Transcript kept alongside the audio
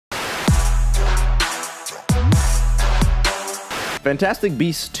Fantastic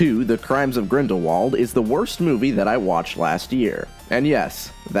Beasts 2: The Crimes of Grindelwald is the worst movie that I watched last year. And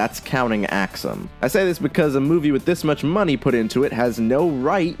yes, that's counting Axum. I say this because a movie with this much money put into it has no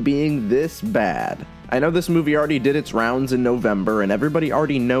right being this bad. I know this movie already did its rounds in November and everybody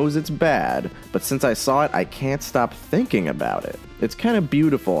already knows it's bad, but since I saw it, I can't stop thinking about it. It's kind of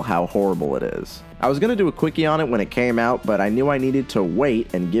beautiful how horrible it is. I was gonna do a quickie on it when it came out, but I knew I needed to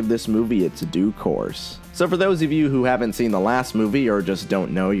wait and give this movie its due course. So for those of you who haven't seen the last movie or just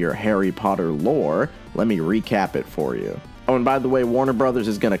don't know your Harry Potter lore, let me recap it for you. Oh, and by the way, Warner Brothers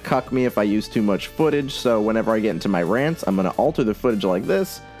is gonna cuck me if I use too much footage, so whenever I get into my rants, I'm gonna alter the footage like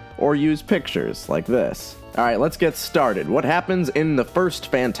this, or use pictures like this. Alright, let's get started. What happens in the first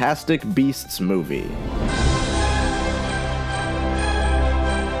Fantastic Beasts movie?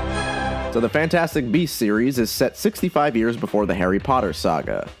 So the Fantastic Beasts series is set 65 years before the Harry Potter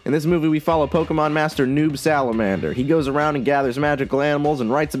saga. In this movie we follow Pokemon Master Noob Salamander. He goes around and gathers magical animals and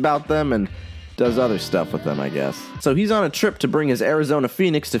writes about them and does other stuff with them, I guess. So he's on a trip to bring his Arizona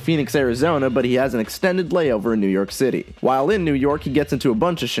Phoenix to Phoenix, Arizona, but he has an extended layover in New York City. While in New York, he gets into a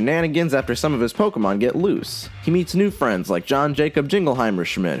bunch of shenanigans after some of his Pokemon get loose. He meets new friends like John Jacob Jingleheimer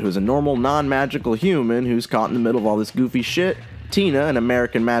Schmidt, who's a normal, non-magical human who's caught in the middle of all this goofy shit, Tina, an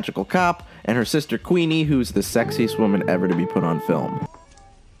American magical cop, and her sister Queenie, who's the sexiest woman ever to be put on film.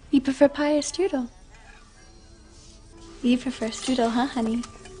 You prefer pie or strudel? You prefer strudel, huh, honey?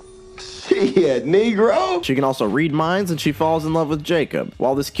 Shit, Negro! She can also read minds, and she falls in love with Jacob.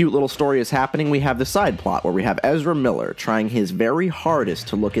 While this cute little story is happening, we have the side plot where we have Ezra Miller trying his very hardest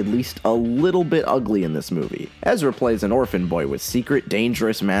to look at least a little bit ugly in this movie. Ezra plays an orphan boy with secret,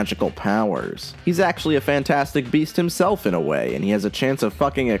 dangerous, magical powers. He's actually a fantastic beast himself in a way, and he has a chance of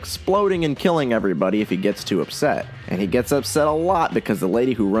fucking exploding and killing everybody if he gets too upset. And he gets upset a lot because the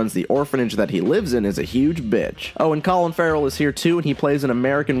lady who runs the orphanage that he lives in is a huge bitch. Oh, and Colin Farrell is here too, and he plays an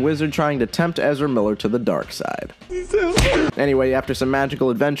American wizard trying to tempt Ezra Miller to the dark side. Anyway, after some magical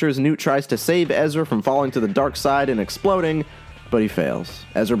adventures, Newt tries to save Ezra from falling to the dark side and exploding, but he fails.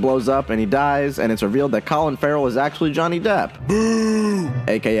 Ezra blows up and he dies, and it's revealed that Colin Farrell is actually Johnny Depp. Boo!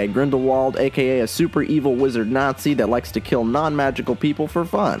 AKA Grindelwald, aka a super evil wizard Nazi that likes to kill non-magical people for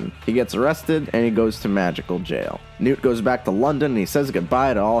fun. He gets arrested and he goes to magical jail. Newt goes back to London and he says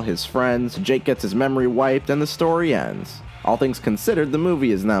goodbye to all his friends, Jake gets his memory wiped, and the story ends. All things considered, the movie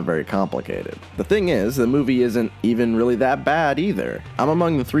is not very complicated. The thing is, the movie isn't even really that bad either. I'm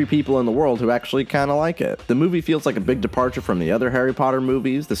among the 3 people in the world who actually kinda like it. The movie feels like a big departure from the other Harry Potter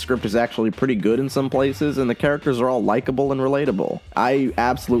movies, the script is actually pretty good in some places, and the characters are all likable and relatable. I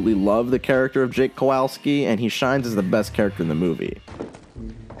absolutely love the character of Jake Kowalski, and he shines as the best character in the movie.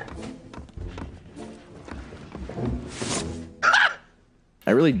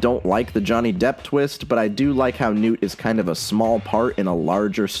 I really don't like the Johnny Depp twist, but I do like how Newt is kind of a small part in a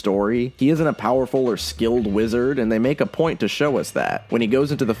larger story. He isn't a powerful or skilled wizard, and they make a point to show us that. When he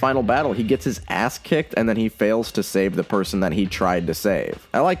goes into the final battle, he gets his ass kicked, and then he fails to save the person that he tried to save.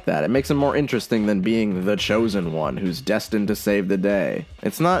 I like that. It makes him more interesting than being the chosen one who's destined to save the day.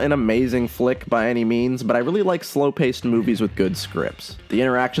 It's not an amazing flick by any means, but I really like slow-paced movies with good scripts. The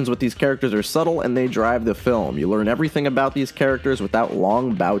interactions with these characters are subtle, and they drive the film. You learn everything about these characters without long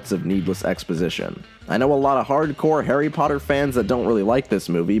bouts of needless exposition. I know a lot of hardcore Harry Potter fans that don't really like this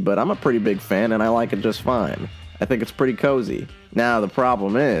movie, but I'm a pretty big fan and I like it just fine. I think it's pretty cozy. Now the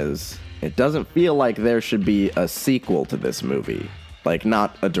problem is, it doesn't feel like there should be a sequel to this movie. Like,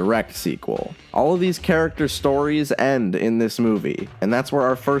 not a direct sequel. All of these character stories end in this movie, and that's where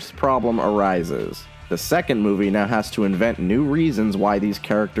our first problem arises. The second movie now has to invent new reasons why these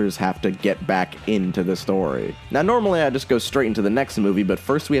characters have to get back into the story. Now normally I just go straight into the next movie, but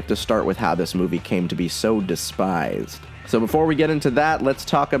first we have to start with how this movie came to be so despised. So before we get into that, let's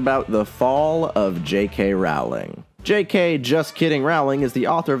talk about the fall of J.K. Rowling. J.K. Just Kidding Rowling is the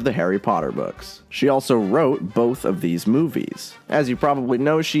author of the Harry Potter books. She also wrote both of these movies. As you probably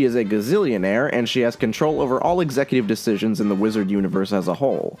know, she is a gazillionaire, and she has control over all executive decisions in the wizard universe as a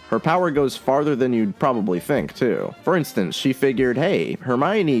whole. Her power goes farther than you'd probably think, too. For instance, she figured, hey,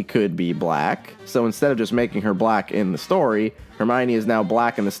 Hermione could be black, so instead of just making her black in the story, Hermione is now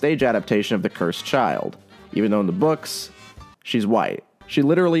black in the stage adaptation of The Cursed Child. Even though in the books, she's white. She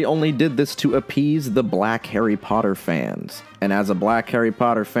literally only did this to appease the black Harry Potter fans. And as a black Harry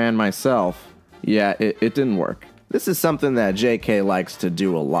Potter fan myself, yeah, it didn't work. This is something that JK likes to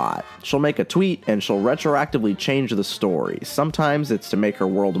do a lot. She'll make a tweet and she'll retroactively change the story. Sometimes it's to make her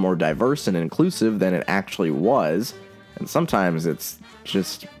world more diverse and inclusive than it actually was, and sometimes it's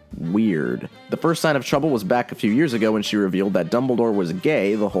just weird. The first sign of trouble was back a few years ago when she revealed that Dumbledore was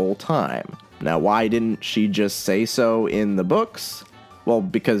gay the whole time. Now, why didn't she just say so in the books? Well,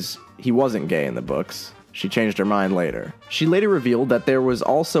 because he wasn't gay in the books. She changed her mind later. She later revealed that there was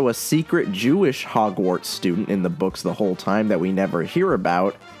also a secret Jewish Hogwarts student in the books the whole time that we never hear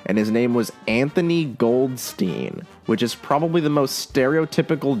about, and his name was Anthony Goldstein, which is probably the most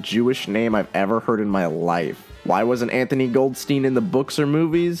stereotypical Jewish name I've ever heard in my life. Why wasn't Anthony Goldstein in the books or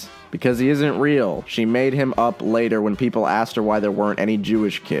movies? Because he isn't real. She made him up later when people asked her why there weren't any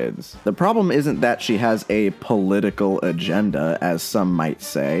Jewish kids. The problem isn't that she has a political agenda, as some might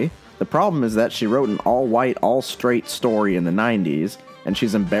say. The problem is that she wrote an all-white, all-straight story in the 90s, and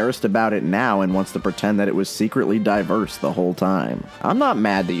she's embarrassed about it now and wants to pretend that it was secretly diverse the whole time. I'm not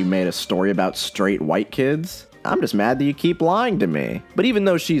mad that you made a story about straight white kids. I'm just mad that you keep lying to me. But even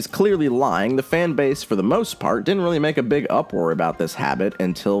though she's clearly lying, the fan base, for the most part, didn't really make a big uproar about this habit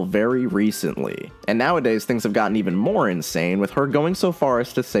until very recently. And nowadays, things have gotten even more insane, with her going so far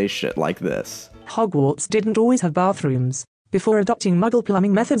as to say shit like this. Hogwarts didn't always have bathrooms. Before adopting Muggle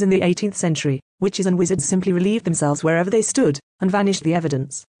plumbing methods in the 18th century, witches and wizards simply relieved themselves wherever they stood, and vanished the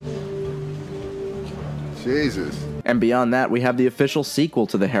evidence. Jesus. And beyond that, we have the official sequel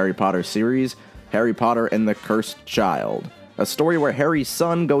to the Harry Potter series, Harry Potter and the Cursed Child, a story where Harry's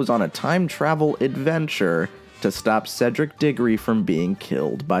son goes on a time travel adventure to stop Cedric Diggory from being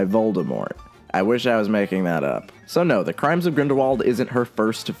killed by Voldemort. I wish I was making that up. So no, The Crimes of Grindelwald isn't her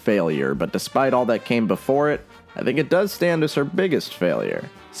first failure, but despite all that came before it, I think it does stand as her biggest failure.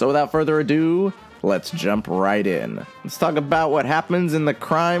 So without further ado, let's jump right in. Let's talk about what happens in The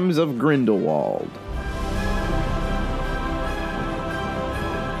Crimes of Grindelwald.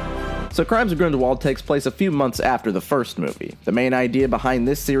 So Crimes of Grindelwald takes place a few months after the first movie. The main idea behind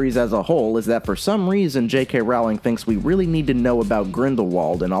this series as a whole is that for some reason J.K. Rowling thinks we really need to know about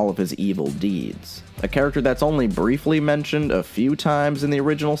Grindelwald and all of his evil deeds. A character that's only briefly mentioned a few times in the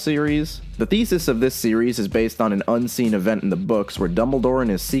original series. The thesis of this series is based on an unseen event in the books where Dumbledore and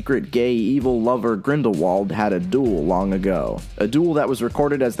his secret gay evil lover Grindelwald had a duel long ago. A duel that was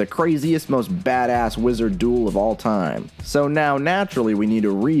recorded as the craziest, most badass wizard duel of all time. So now naturally we need a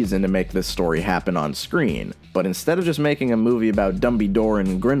reason to make this story happen on screen. But instead of just making a movie about Dumbledore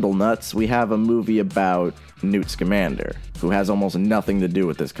and Grindelnuts, we have a movie about Newt Scamander, who has almost nothing to do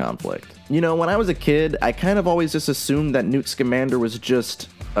with this conflict. You know, when I was a kid, I kind of always just assumed that Newt Scamander was just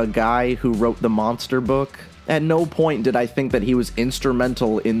a guy who wrote the monster book. At no point did I think that he was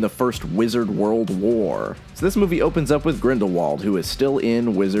instrumental in the first Wizard World War. So this movie opens up with Grindelwald, who is still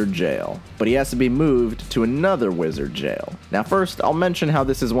in wizard jail, but he has to be moved to another wizard jail. Now first, I'll mention how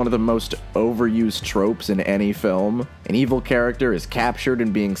this is one of the most overused tropes in any film. An evil character is captured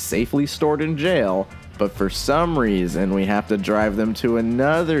and being safely stored in jail, but for some reason we have to drive them to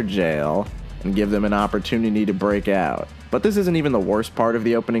another jail and give them an opportunity to break out. But this isn't even the worst part of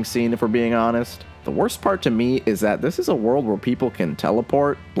the opening scene, if we're being honest. The worst part to me is that this is a world where people can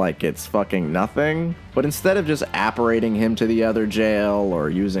teleport like it's fucking nothing. But instead of just apparating him to the other jail, or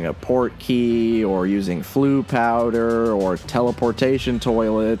using a port key, or using flu powder, or teleportation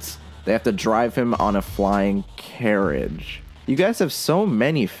toilets, they have to drive him on a flying carriage. You guys have so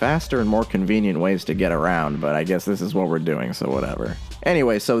many faster and more convenient ways to get around, but I guess this is what we're doing, so whatever.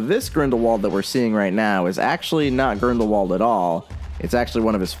 Anyway, so this Grindelwald that we're seeing right now is actually not Grindelwald at all. It's actually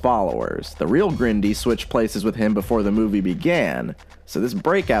one of his followers. The real Grindy switched places with him before the movie began. So this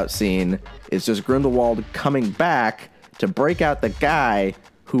breakout scene is just Grindelwald coming back to break out the guy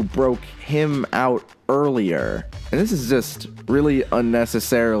who broke him out earlier. And this is just really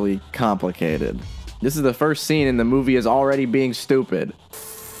unnecessarily complicated. This is the first scene and the movie is already being stupid.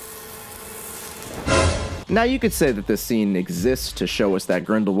 Now you could say that this scene exists to show us that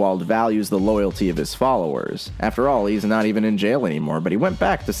Grindelwald values the loyalty of his followers. After all, he's not even in jail anymore, but he went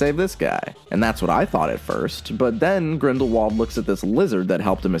back to save this guy. And that's what I thought at first, but then Grindelwald looks at this lizard that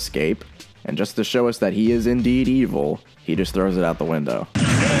helped him escape, and just to show us that he is indeed evil, he just throws it out the window.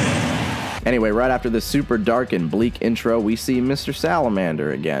 Anyway, right after this super dark and bleak intro, we see Mr.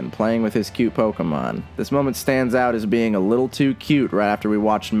 Salamander again, playing with his cute Pokemon. This moment stands out as being a little too cute right after we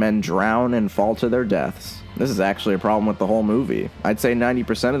watched men drown and fall to their deaths. This is actually a problem with the whole movie. I'd say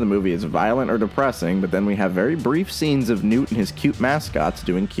 90% of the movie is violent or depressing, but then we have very brief scenes of Newt and his cute mascots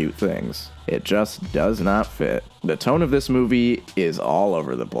doing cute things. It just does not fit. The tone of this movie is all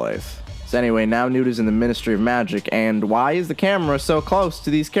over the place. So anyway, now Newt is in the Ministry of Magic, and why is the camera so close to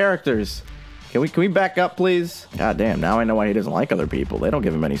these characters? Can we back up, please? God damn, now I know why he doesn't like other people. They don't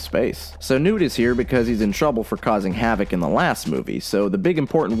give him any space. So Newt is here because he's in trouble for causing havoc in the last movie, so the big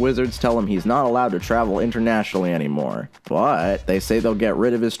important wizards tell him he's not allowed to travel internationally anymore. But they say they'll get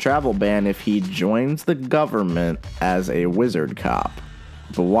rid of his travel ban if he joins the government as a wizard cop.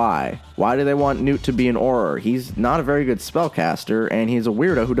 But why? Why do they want Newt to be an Auror? He's not a very good spellcaster, and he's a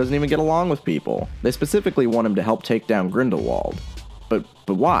weirdo who doesn't even get along with people. They specifically want him to help take down Grindelwald. But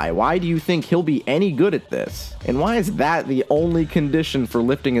why? Why do you think he'll be any good at this? And why is that the only condition for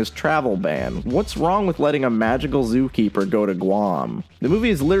lifting his travel ban? What's wrong with letting a magical zookeeper go to Guam? The movie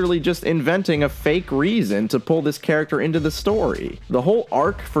is literally just inventing a fake reason to pull this character into the story. The whole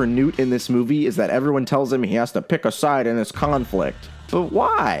arc for Newt in this movie is that everyone tells him he has to pick a side in this conflict. But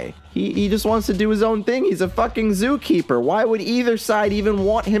why? He just wants to do his own thing. He's a fucking zookeeper. Why would either side even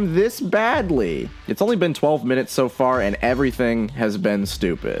want him this badly? It's only been 12 minutes so far, and everything has been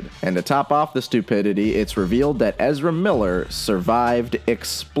stupid. And to top off the stupidity, it's revealed that Ezra Miller survived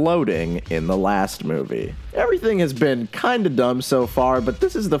exploding in the last movie. Everything has been kinda dumb so far, but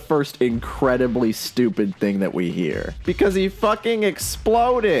this is the first incredibly stupid thing that we hear. Because he fucking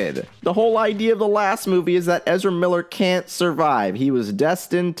exploded! The whole idea of the last movie is that Ezra Miller can't survive. He was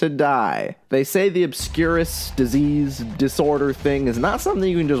destined to die. They say the obscurus disease disorder thing is not something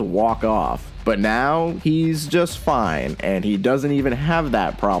you can just walk off. But now, he's just fine, and he doesn't even have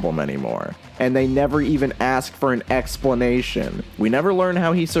that problem anymore. And they never even ask for an explanation. We never learn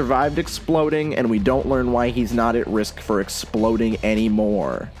how he survived exploding, and we don't learn why he's not at risk for exploding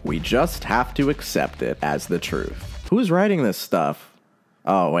anymore. We just have to accept it as the truth. Who's writing this stuff?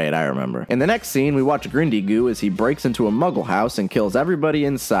 Oh wait, I remember. In the next scene, we watch Grindy-Goo as he breaks into a muggle house and kills everybody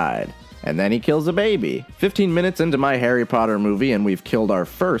inside. And then he kills a baby. 15 minutes into my Harry Potter movie and we've killed our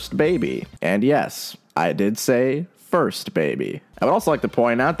first baby. And yes, I did say first baby. I would also like to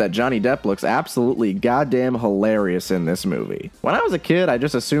point out that Johnny Depp looks absolutely goddamn hilarious in this movie. When I was a kid, I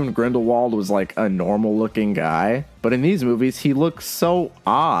just assumed Grindelwald was like a normal looking guy. But in these movies, he looks so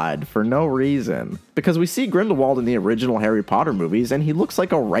odd for no reason. Because we see Grindelwald in the original Harry Potter movies and he looks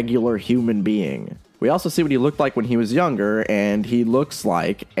like a regular human being. We also see what he looked like when he was younger, and he looks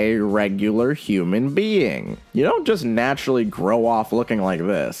like a regular human being. You don't just naturally grow off looking like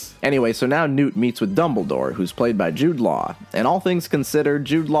this. Anyway, so now Newt meets with Dumbledore, who's played by Jude Law. And all things considered,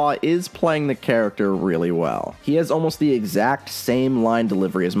 Jude Law is playing the character really well. He has almost the exact same line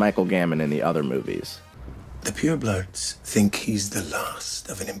delivery as Michael Gambon in the other movies. The purebloods think he's the last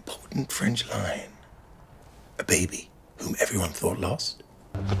of an important French line. A baby whom everyone thought lost.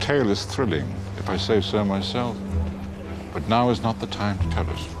 The tale is thrilling, if I say so myself, but now is not the time to tell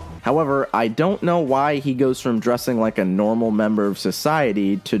us. However, I don't know why he goes from dressing like a normal member of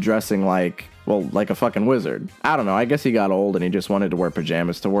society to dressing like, well, like a fucking wizard. I don't know, I guess he got old and he just wanted to wear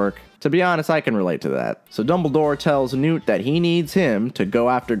pajamas to work. To be honest, I can relate to that. So Dumbledore tells Newt that he needs him to go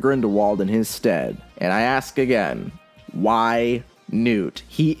after Grindelwald in his stead. And I ask again, why Newt?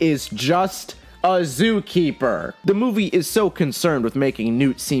 He is just a zookeeper. The movie is so concerned with making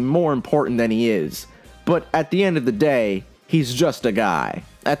Newt seem more important than he is, but at the end of the day, he's just a guy.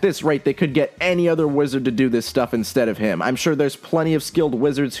 At this rate, they could get any other wizard to do this stuff instead of him. I'm sure there's plenty of skilled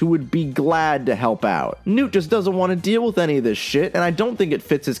wizards who would be glad to help out. Newt just doesn't want to deal with any of this shit, and I don't think it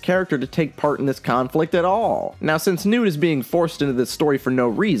fits his character to take part in this conflict at all. Now, since Newt is being forced into this story for no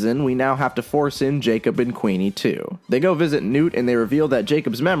reason, we now have to force in Jacob and Queenie too. They go visit Newt and they reveal that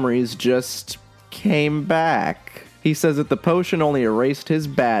Jacob's memories just came back. He says that the potion only erased his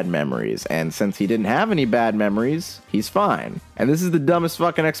bad memories, and since he didn't have any bad memories, he's fine. And this is the dumbest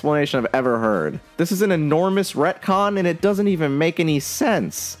fucking explanation I've ever heard. This is an enormous retcon, and it doesn't even make any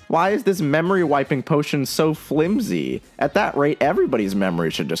sense. Why is this memory wiping potion so flimsy? At that rate, everybody's memory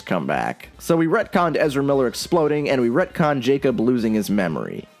should just come back. So we retconned Ezra Miller exploding, and we retconned Jacob losing his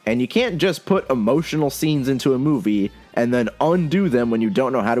memory. And you can't just put emotional scenes into a movie and then undo them when you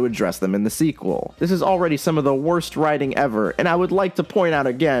don't know how to address them in the sequel. This is already some of the worst writing ever, and I would like to point out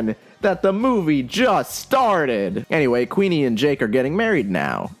again that the movie just started! Anyway, Queenie and Jake are getting married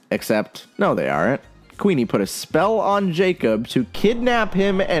now. Except, no they aren't. Queenie put a spell on Jacob to kidnap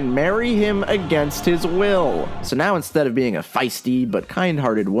him and marry him against his will. So now instead of being a feisty but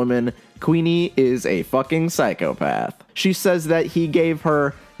kind-hearted woman, Queenie is a fucking psychopath. She says that he gave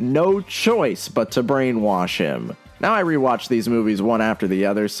her no choice but to brainwash him. Now I rewatched these movies one after the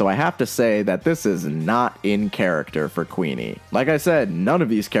other, so I have to say that this is not in character for Queenie. Like I said, none of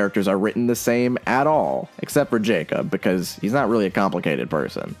these characters are written the same at all, except for Jacob, because he's not really a complicated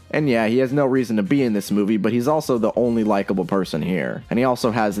person. And yeah, he has no reason to be in this movie, but he's also the only likable person here. And he also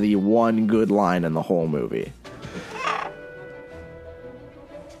has the one good line in the whole movie.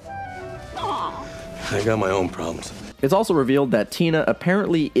 I got my own problems. It's also revealed that Tina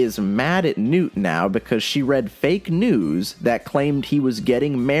apparently is mad at Newt now because she read fake news that claimed he was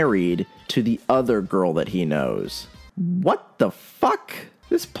getting married to the other girl that he knows. What the fuck?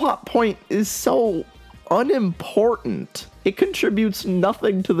 This plot point is so unimportant. It contributes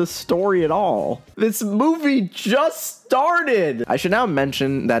nothing to the story at all. This movie just started! I should now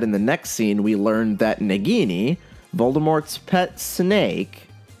mention that in the next scene, we learned that Nagini, Voldemort's pet snake,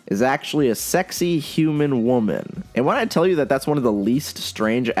 is actually a sexy human woman. And when I tell you that that's one of the least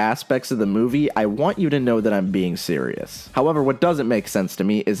strange aspects of the movie, I want you to know that I'm being serious. However, what doesn't make sense to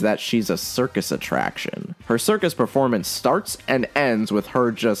me is that she's a circus attraction. Her circus performance starts and ends with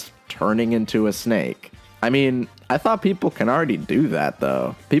her just turning into a snake. I mean, I thought people can already do that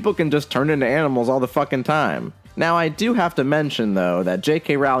though. People can just turn into animals all the fucking time. Now, I do have to mention though that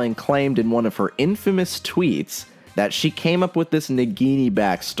J.K. Rowling claimed in one of her infamous tweets that she came up with this Nagini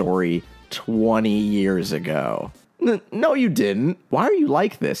backstory 20 years ago. No, you didn't. Why are you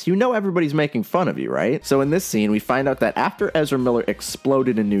like this? You know everybody's making fun of you, right? So in this scene, we find out that after Ezra Miller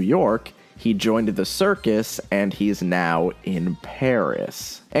exploded in New York, he joined the circus, and he's now in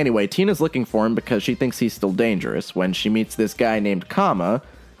Paris. Anyway, Tina's looking for him because she thinks he's still dangerous when she meets this guy named Kama,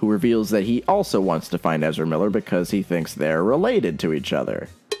 who reveals that he also wants to find Ezra Miller because he thinks they're related to each other.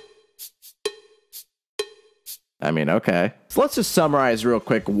 I mean, okay. So let's just summarize real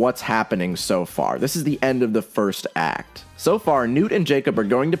quick what's happening so far. This is the end of the first act. So far, Newt and Jacob are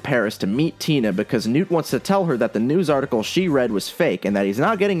going to Paris to meet Tina because Newt wants to tell her that the news article she read was fake and that he's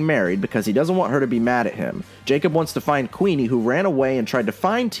not getting married because he doesn't want her to be mad at him. Jacob wants to find Queenie, who ran away and tried to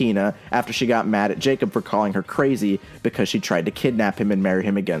find Tina after she got mad at Jacob for calling her crazy because she tried to kidnap him and marry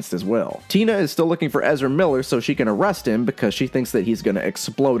him against his will. Tina is still looking for Ezra Miller so she can arrest him because she thinks that he's going to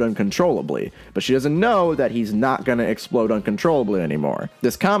explode uncontrollably, but she doesn't know that he's not going to explode uncontrollably anymore.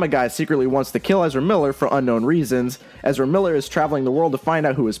 This Kama guy secretly wants to kill Ezra Miller for unknown reasons. Ezra Miller is traveling the world to find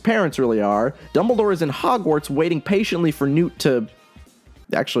out who his parents really are. Dumbledore is in Hogwarts waiting patiently for Newt to...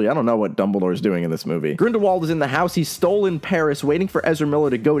 Actually, I don't know what Dumbledore's doing in this movie. Grindelwald is in the house he stole in Paris waiting for Ezra Miller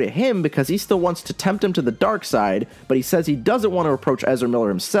to go to him because he still wants to tempt him to the dark side, but he says he doesn't want to approach Ezra Miller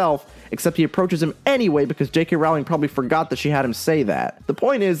himself, except he approaches him anyway because J.K. Rowling probably forgot that she had him say that. The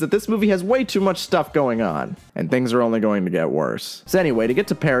point is that this movie has way too much stuff going on, and things are only going to get worse. So anyway, to get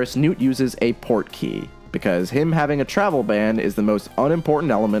to Paris, Newt uses a port key, because him having a travel ban is the most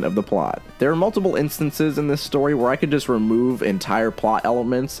unimportant element of the plot. There are multiple instances in this story where I could just remove entire plot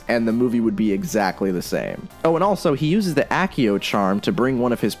elements and the movie would be exactly the same. Oh, and also, he uses the Accio charm to bring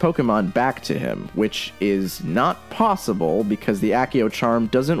one of his Pokemon back to him, which is not possible because the Accio charm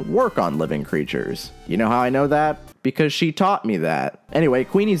doesn't work on living creatures. You know how I know that? Because she taught me that. Anyway,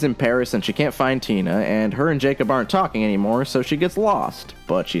 Queenie's in Paris and she can't find Tina, and her and Jacob aren't talking anymore, so she gets lost.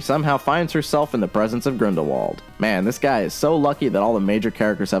 But she somehow finds herself in the presence of Grindelwald. Man, this guy is so lucky that all the major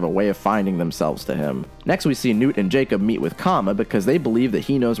characters have a way of finding themselves to him. Next we see Newt and Jacob meet with Kama because they believe that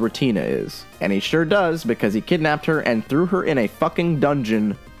he knows where Tina is. And he sure does because he kidnapped her and threw her in a fucking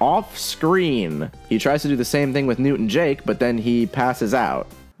dungeon off screen. He tries to do the same thing with Newt and Jake, but then he passes out.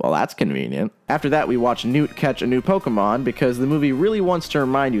 Well, that's convenient. After that, we watch Newt catch a new Pokemon because the movie really wants to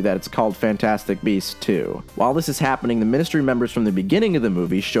remind you that it's called Fantastic Beasts 2. While this is happening, the Ministry members from the beginning of the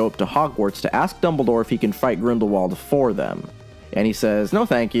movie show up to Hogwarts to ask Dumbledore if he can fight Grindelwald for them. And he says, no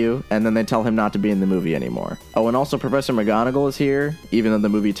thank you, and then they tell him not to be in the movie anymore. Oh, and also Professor McGonagall is here, even though the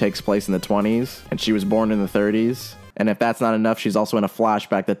movie takes place in the 20s, and she was born in the 30s. And if that's not enough, she's also in a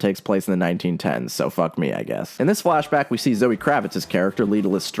flashback that takes place in the 1910s, so fuck me, I guess. In this flashback, we see Zoe Kravitz's character, Leta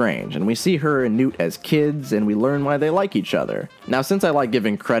Lestrange, and we see her and Newt as kids, and we learn why they like each other. Now, since I like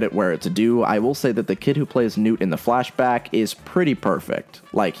giving credit where it's due, I will say that the kid who plays Newt in the flashback is pretty perfect.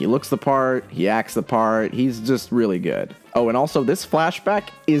 Like, he looks the part, he acts the part, he's just really good. Oh, and also, this flashback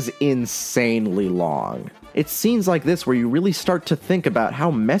is insanely long. It's scenes like this where you really start to think about how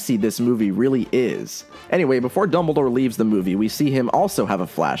messy this movie really is. Anyway, before Dumbledore leaves the movie, we see him also have a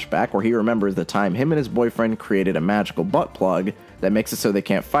flashback where he remembers the time him and his boyfriend created a magical butt plug that makes it so they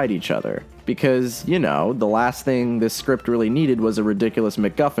can't fight each other. Because, you know, the last thing this script really needed was a ridiculous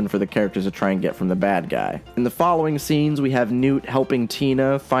MacGuffin for the characters to try and get from the bad guy. In the following scenes, we have Newt helping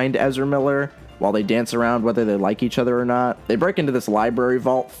Tina find Ezra Miller, while they dance around whether they like each other or not. They break into this library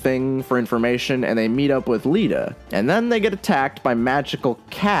vault thing for information and they meet up with Leta. And then they get attacked by magical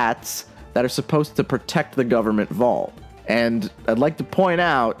cats that are supposed to protect the government vault. And I'd like to point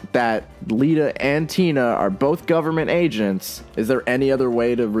out that Leta and Tina are both government agents. Is there any other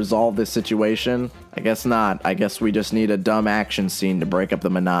way to resolve this situation? I guess not. I guess we just need a dumb action scene to break up the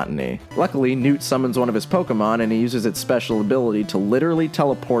monotony. Luckily, Newt summons one of his Pokemon and he uses its special ability to literally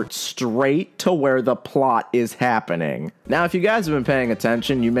teleport straight to where the plot is happening. Now, if you guys have been paying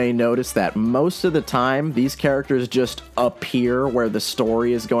attention, you may notice that most of the time, these characters just appear where the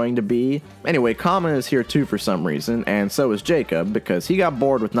story is going to be. Anyway, Kama is here too for some reason, and so is Jacob, because he got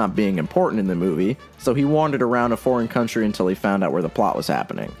bored with not being important in the movie, so he wandered around a foreign country until he found out where the plot was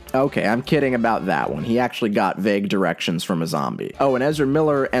happening. Okay, I'm kidding about that one. He actually got vague directions from a zombie. Oh, and Ezra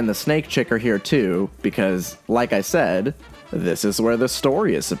Miller and the Snake Chick are here too, because, like I said, this is where the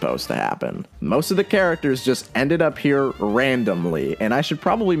story is supposed to happen. Most of the characters just ended up here randomly, and I should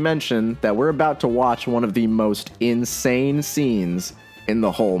probably mention that we're about to watch one of the most insane scenes in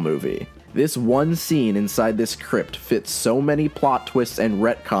the whole movie. This one scene inside this crypt fits so many plot twists and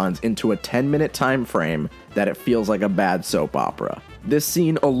retcons into a 10-minute time frame that it feels like a bad soap opera. This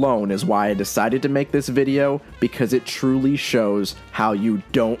scene alone is why I decided to make this video, because it truly shows how you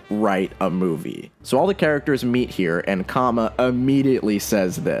don't write a movie. So all the characters meet here, and Kama immediately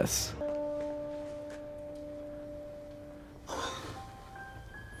says this.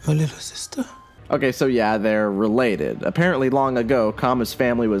 My little sister. Okay, so yeah, they're related. Apparently long ago, Kama's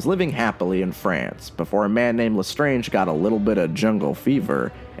family was living happily in France, before a man named Lestrange got a little bit of jungle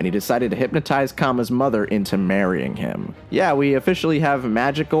fever, and he decided to hypnotize Kama's mother into marrying him. Yeah, we officially have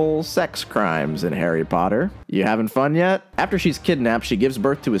magical sex crimes in Harry Potter. You having fun yet? After she's kidnapped, she gives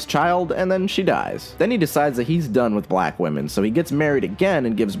birth to his child, and then she dies. Then he decides that he's done with black women, so he gets married again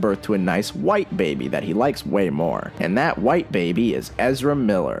and gives birth to a nice white baby that he likes way more. And that white baby is Ezra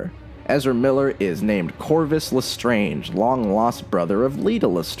Miller. Ezra Miller is named Corvus Lestrange, long-lost brother of Leta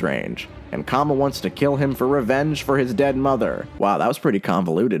Lestrange, and Kama wants to kill him for revenge for his dead mother. Wow, that was pretty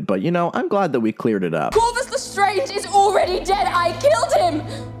convoluted, but you know, I'm glad that we cleared it up. Corvus Lestrange is already dead. I killed him.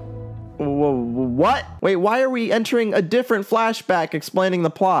 What? Wait, why are we entering a different flashback explaining the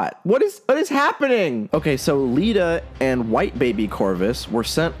plot? What is happening? Okay, so Leta and white baby Corvus were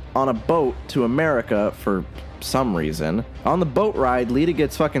sent on a boat to America for some reason. On the boat ride, Leta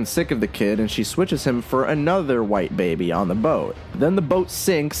gets fucking sick of the kid and she switches him for another white baby on the boat. Then the boat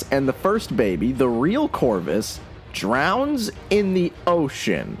sinks and the first baby, the real Corvus, drowns in the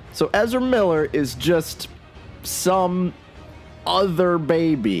ocean. So Ezra Miller is just some other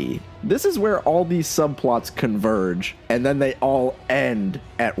baby. This is where all these subplots converge, and then they all end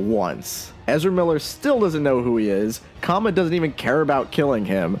at once. Ezra Miller still doesn't know who he is, Kama doesn't even care about killing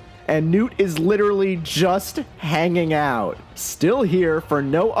him, and Newt is literally just hanging out. Still here for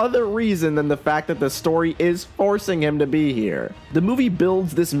no other reason than the fact that the story is forcing him to be here. The movie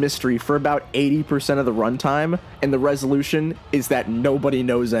builds this mystery for about 80% of the runtime, and the resolution is that nobody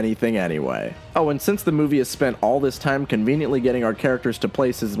knows anything anyway. Oh, and since the movie has spent all this time conveniently getting our characters to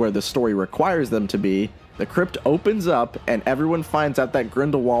places where the story requires them to be, the crypt opens up and everyone finds out that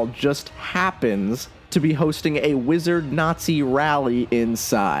Grindelwald just happens to be hosting a wizard Nazi rally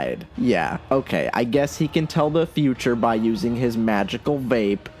inside. Yeah, okay, I guess he can tell the future by using his magical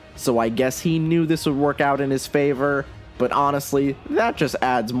vape, so I guess he knew this would work out in his favor, but honestly, that just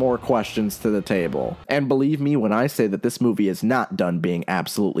adds more questions to the table. And believe me when I say that this movie is not done being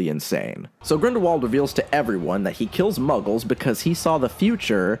absolutely insane. So Grindelwald reveals to everyone that he kills muggles because he saw the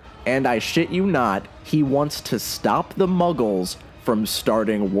future, and I shit you not, he wants to stop the muggles from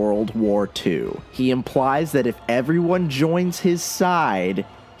starting World War II. He implies that if everyone joins his side,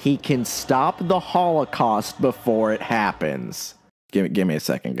 he can stop the Holocaust before it happens. Give me a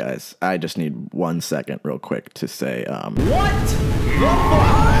second, guys. I just need 1 second real quick to say, What the fuck?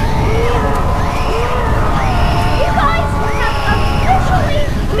 You guys have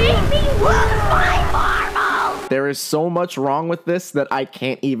officially made me work my marbles! There is so much wrong with this that I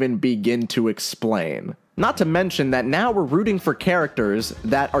can't even begin to explain. Not to mention that now we're rooting for characters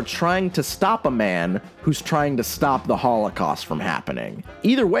that are trying to stop a man who's trying to stop the Holocaust from happening.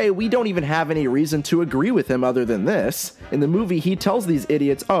 Either way, we don't even have any reason to agree with him other than this. In the movie, he tells these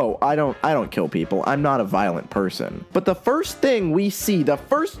idiots, oh, I don't kill people, I'm not a violent person. But the first thing we see, the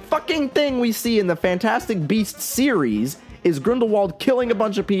first fucking thing we see in the Fantastic Beasts series is Grindelwald killing a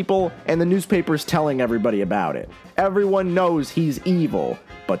bunch of people and the newspapers telling everybody about it. Everyone knows he's evil,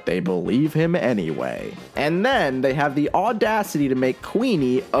 but they believe him anyway. And then they have the audacity to make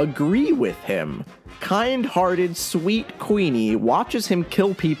Queenie agree with him. Kind-hearted, sweet Queenie watches him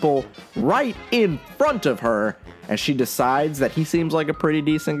kill people right in front of her, and she decides that he seems like a pretty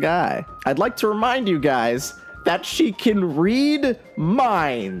decent guy. I'd like to remind you guys that she can read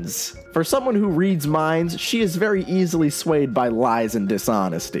minds. For someone who reads minds, she is very easily swayed by lies and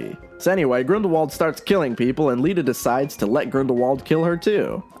dishonesty. So anyway, Grindelwald starts killing people and Leta decides to let Grindelwald kill her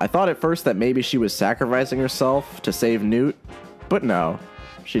too. I thought at first that maybe she was sacrificing herself to save Newt, but no.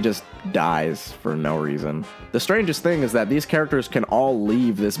 She just dies for no reason. The strangest thing is that these characters can all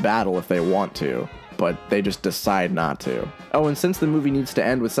leave this battle if they want to, but they just decide not to. Oh, and since the movie needs to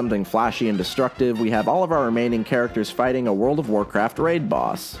end with something flashy and destructive, we have all of our remaining characters fighting a World of Warcraft raid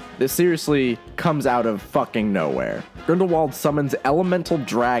boss. This seriously comes out of fucking nowhere. Grindelwald summons elemental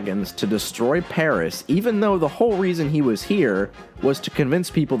dragons to destroy Paris, even though the whole reason he was here was to convince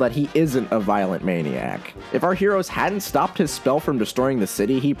people that he isn't a violent maniac. If our heroes hadn't stopped his spell from destroying the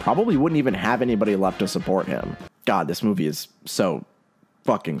city, he probably wouldn't even have anybody left to support him. God, this movie is so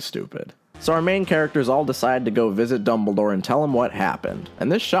fucking stupid. So our main characters all decide to go visit Dumbledore and tell him what happened.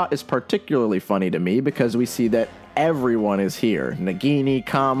 And this shot is particularly funny to me because we see that everyone is here. Nagini,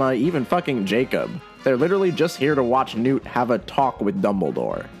 even fucking Jacob. They're literally just here to watch Newt have a talk with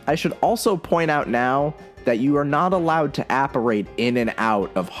Dumbledore. I should also point out now that you are not allowed to apparate in and out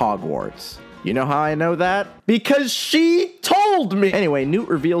of Hogwarts. You know how I know that? Because she told me! Anyway, Newt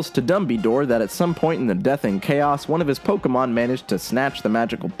reveals to Dumbledore that at some point in the Death and Chaos, one of his Pokemon managed to snatch the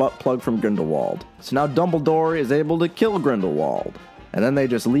magical butt plug from Grindelwald. So now Dumbledore is able to kill Grindelwald. And then they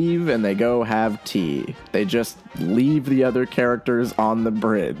just leave and they go have tea. They just leave the other characters on the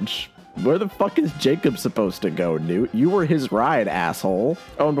bridge. Where the fuck is Jacob supposed to go, Newt? You were his ride, asshole.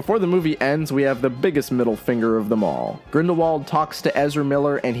 Oh, and before the movie ends, we have the biggest middle finger of them all. Grindelwald talks to Ezra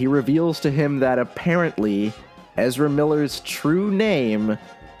Miller, and he reveals to him that apparently Ezra Miller's true name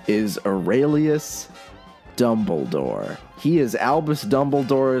is Aurelius Dumbledore. He is Albus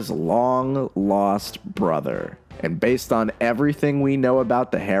Dumbledore's long-lost brother. And based on everything we know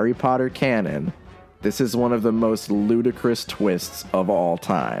about the Harry Potter canon, this is one of the most ludicrous twists of all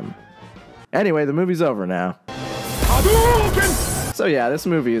time. Anyway, the movie's over now. So yeah, this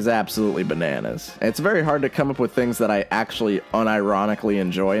movie is absolutely bananas. It's very hard to come up with things that I actually unironically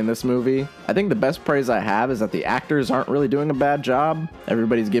enjoy in this movie. I think the best praise I have is that the actors aren't really doing a bad job.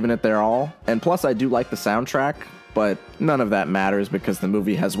 Everybody's giving it their all. And plus I do like the soundtrack, but none of that matters because the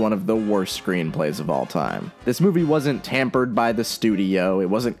movie has one of the worst screenplays of all time. This movie wasn't tampered by the studio. It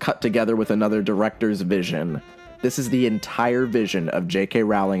wasn't cut together with another director's vision. This is the entire vision of J.K.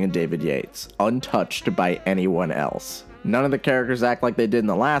 Rowling and David Yates, untouched by anyone else. None of the characters act like they did in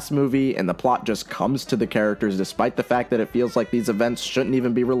the last movie, and the plot just comes to the characters despite the fact that it feels like these events shouldn't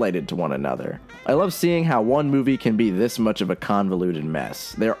even be related to one another. I love seeing how one movie can be this much of a convoluted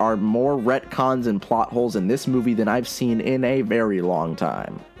mess. There are more retcons and plot holes in this movie than I've seen in a very long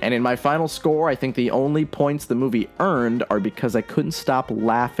time. And in my final score, I think the only points the movie earned are because I couldn't stop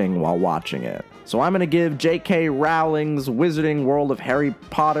laughing while watching it. So I'm going to give J.K. Rowling's Wizarding World of Harry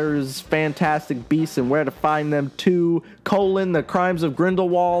Potter's Fantastic Beasts and Where to Find Them 2, The Crimes of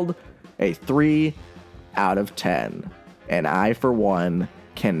Grindelwald, a 3 out of 10. And I, for one,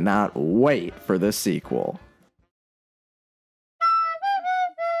 cannot wait for the sequel.